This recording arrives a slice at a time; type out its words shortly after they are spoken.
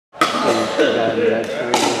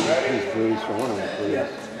He's bruised for one of them, please.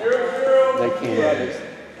 They can't even,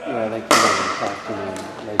 they can't even talk to me.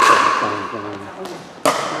 They say the same thing.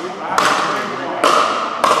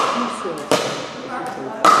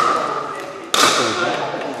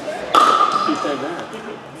 She said that.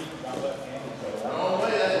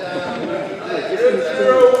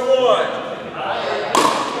 0-1.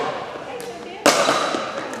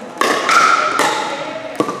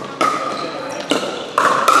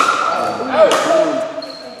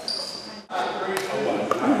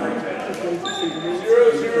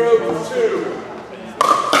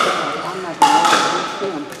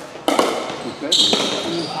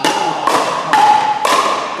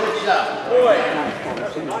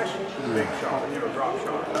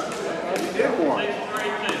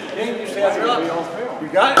 You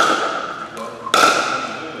got it?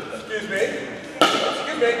 Excuse me.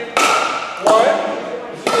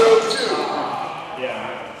 1-0-2.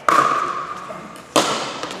 Yeah.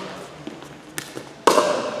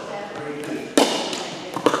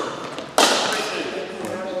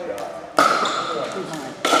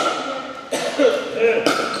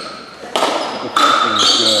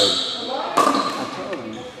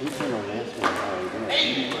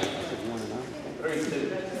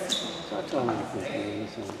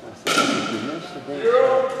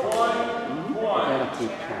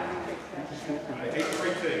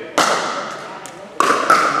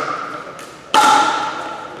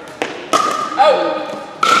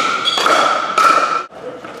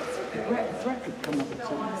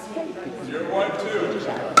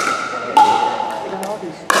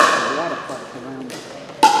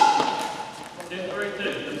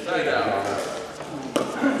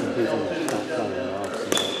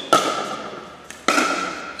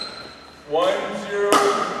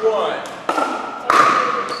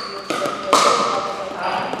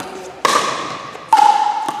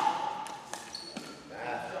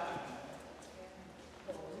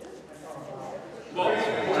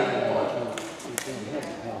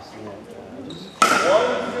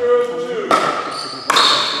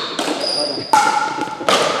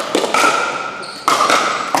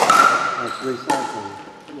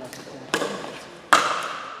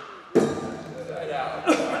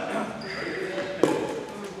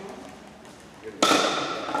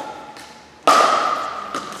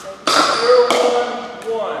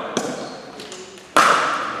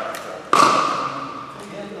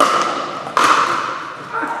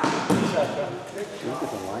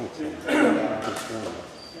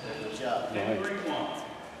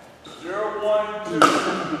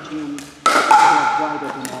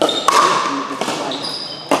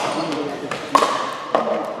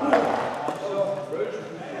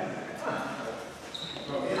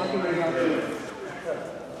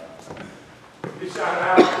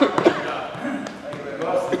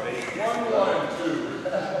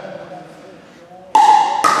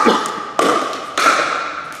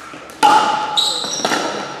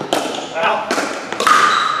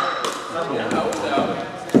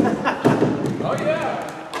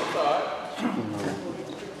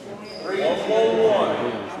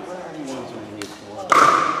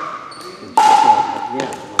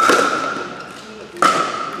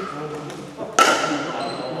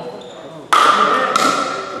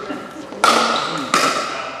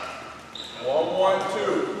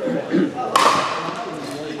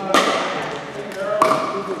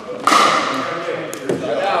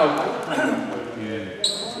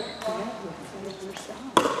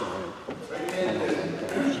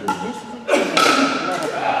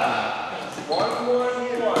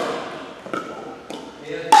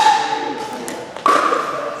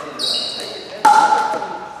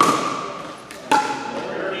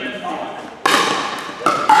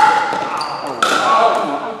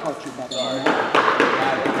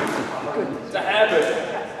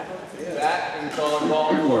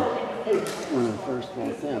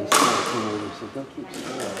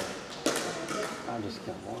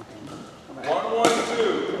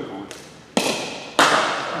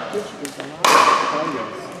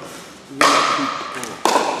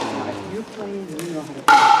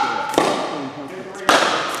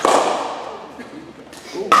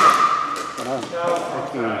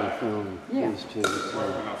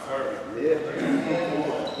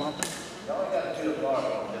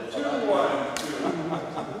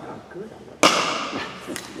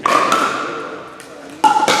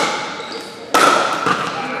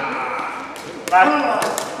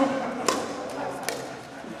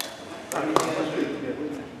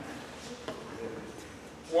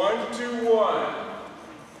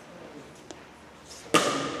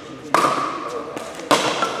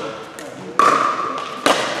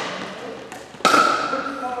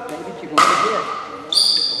 David, you're going to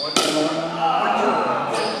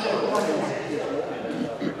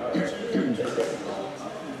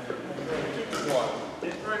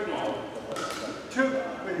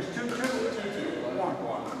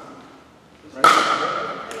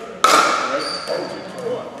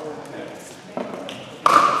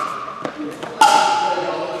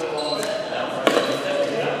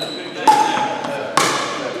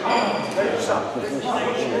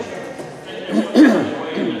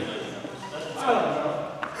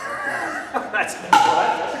I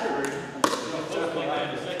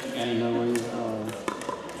don't know where you are.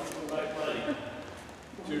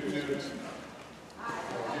 2-2. It's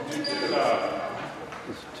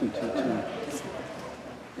 2-2-2.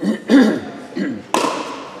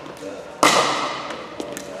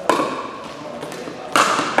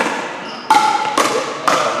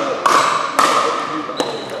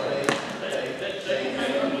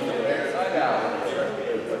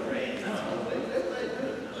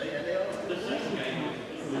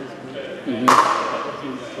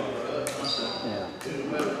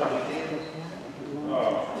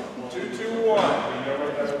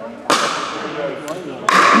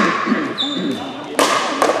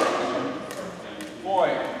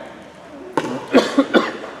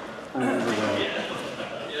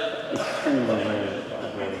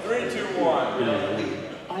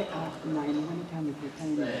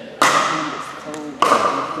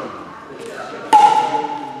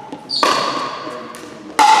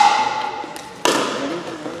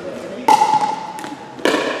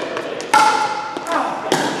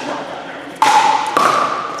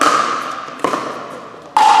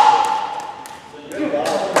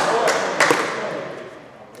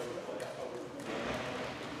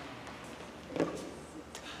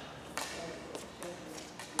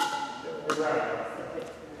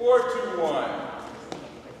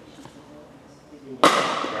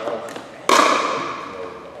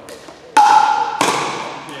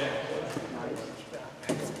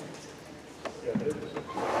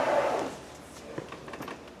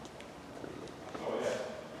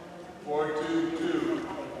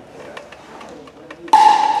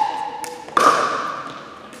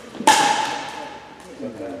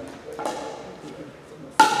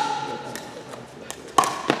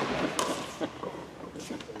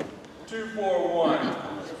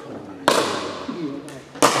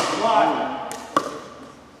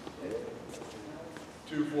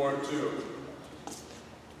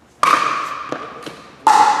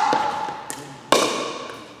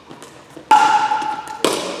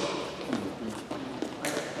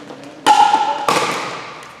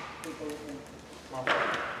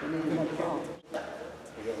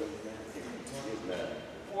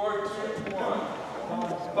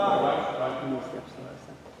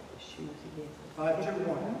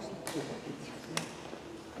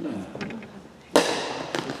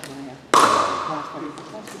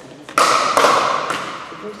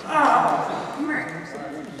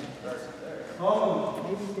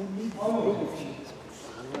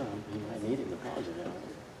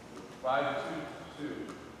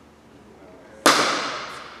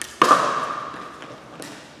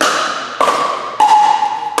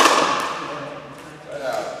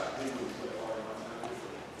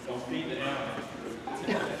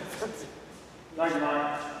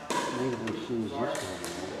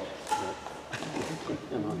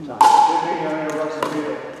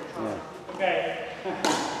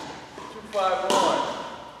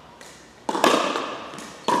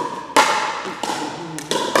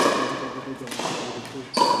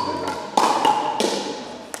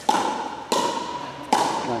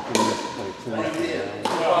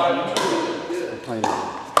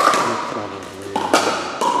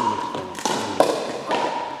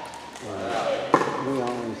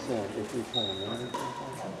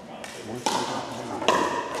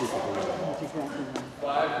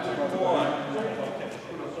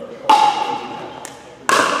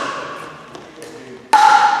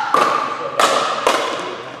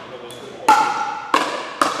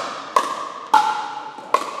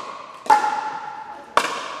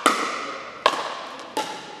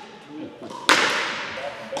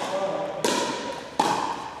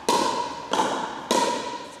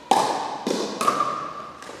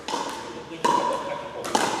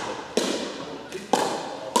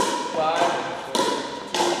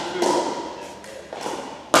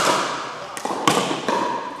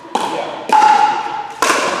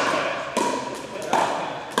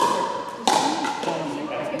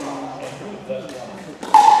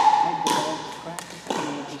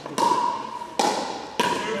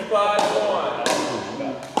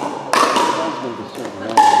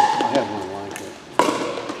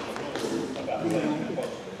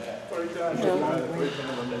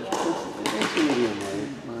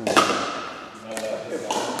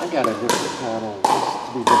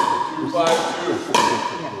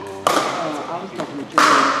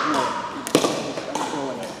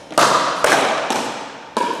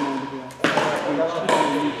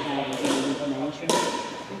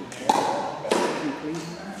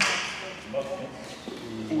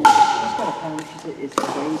 It's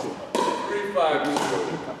crazy. 3-5.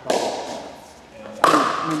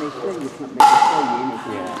 When they show you something, they can show you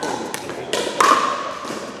anything. Yeah.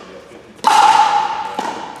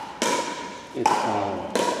 It took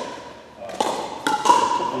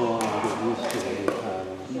me a while to get used to the new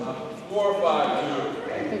pattern.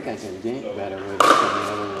 4-5-2. I think I can gink better with it than the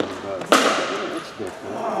other one, but it's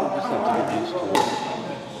different. You just have to get used to it.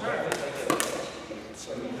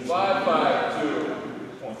 5-5-2.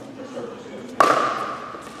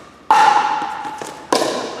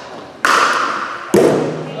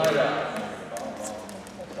 Side out.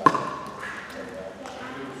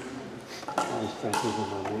 I was thinking of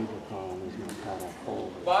my major problem is my paddle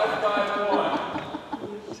cold.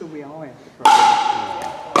 5-5-1. So we all have to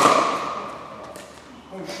practice.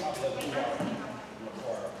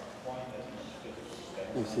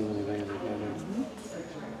 You see when they land together?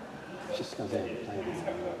 It's just because they haven't played it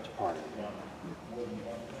much harder.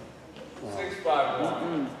 Well,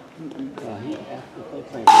 6-5-1. he, after they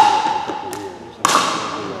played for a couple of years,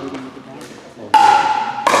 they'll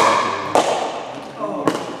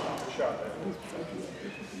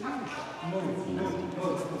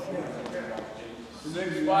Six,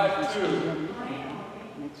 5-2.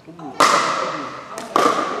 Next game.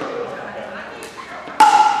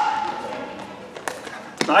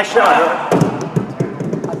 Nice shot, huh?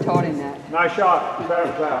 I taught him that. Nice shot.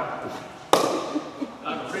 Better foul.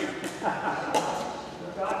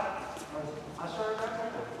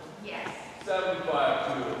 Yes.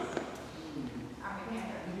 7-5-2.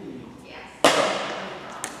 Yes.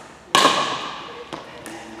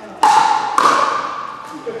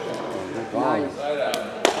 Nice. Side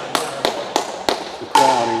out. The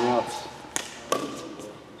crowd erupts.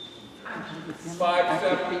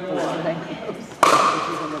 5-7-1. This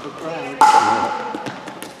is another crowd.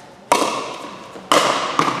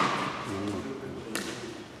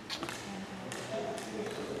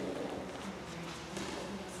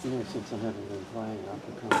 You know, since I haven't been playing, I've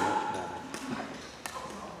become much better.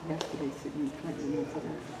 Yesterday, sitting in Clinton, and said, it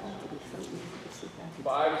was so easy to sit back and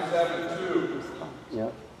 5-7-2.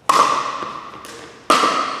 Yep.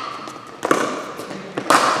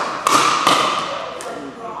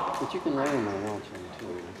 But you can learn by watching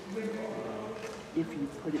too. if you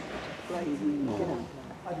put it to play when you get on.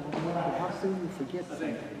 How soon you forget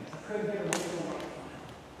something.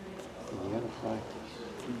 You gotta practice.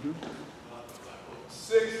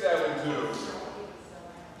 6-7-2.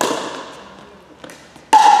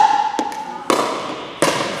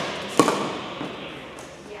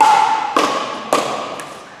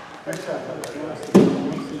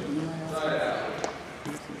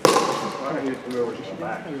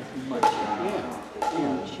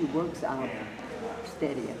 Yeah, she works out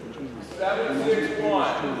steady at the gym.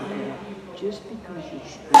 7-6-1. Just because you're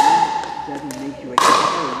strong doesn't make you a good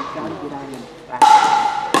player. You've got to get out and practice.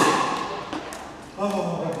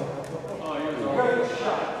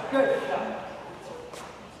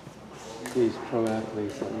 These pro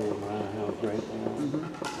athletes that you admire how great they are.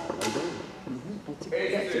 They do. It's a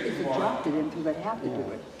job to them until they have to do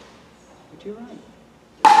it. But you're right.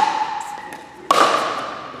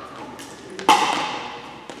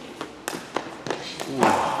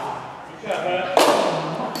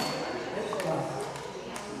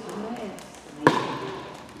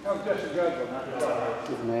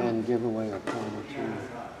 Man, give away a point or two.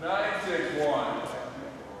 9-6-1.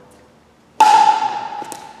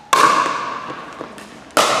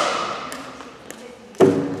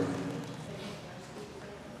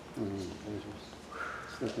 Those are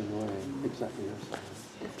slipping away. Except for your side.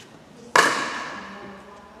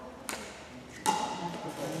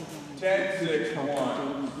 10-6-1. No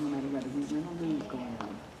matter whether we win or lose going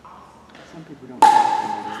on. Some people don't like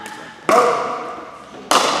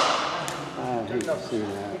I hate to see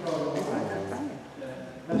that.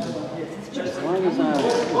 As long as I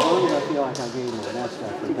feel like I gave my best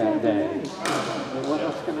effort that day, what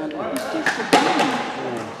else can I do?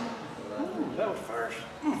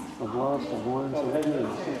 I've lost, I've won, so that means and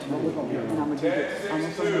I'm going to do it. I'm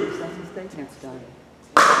going to go to the same mistake next time.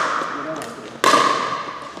 Whatever.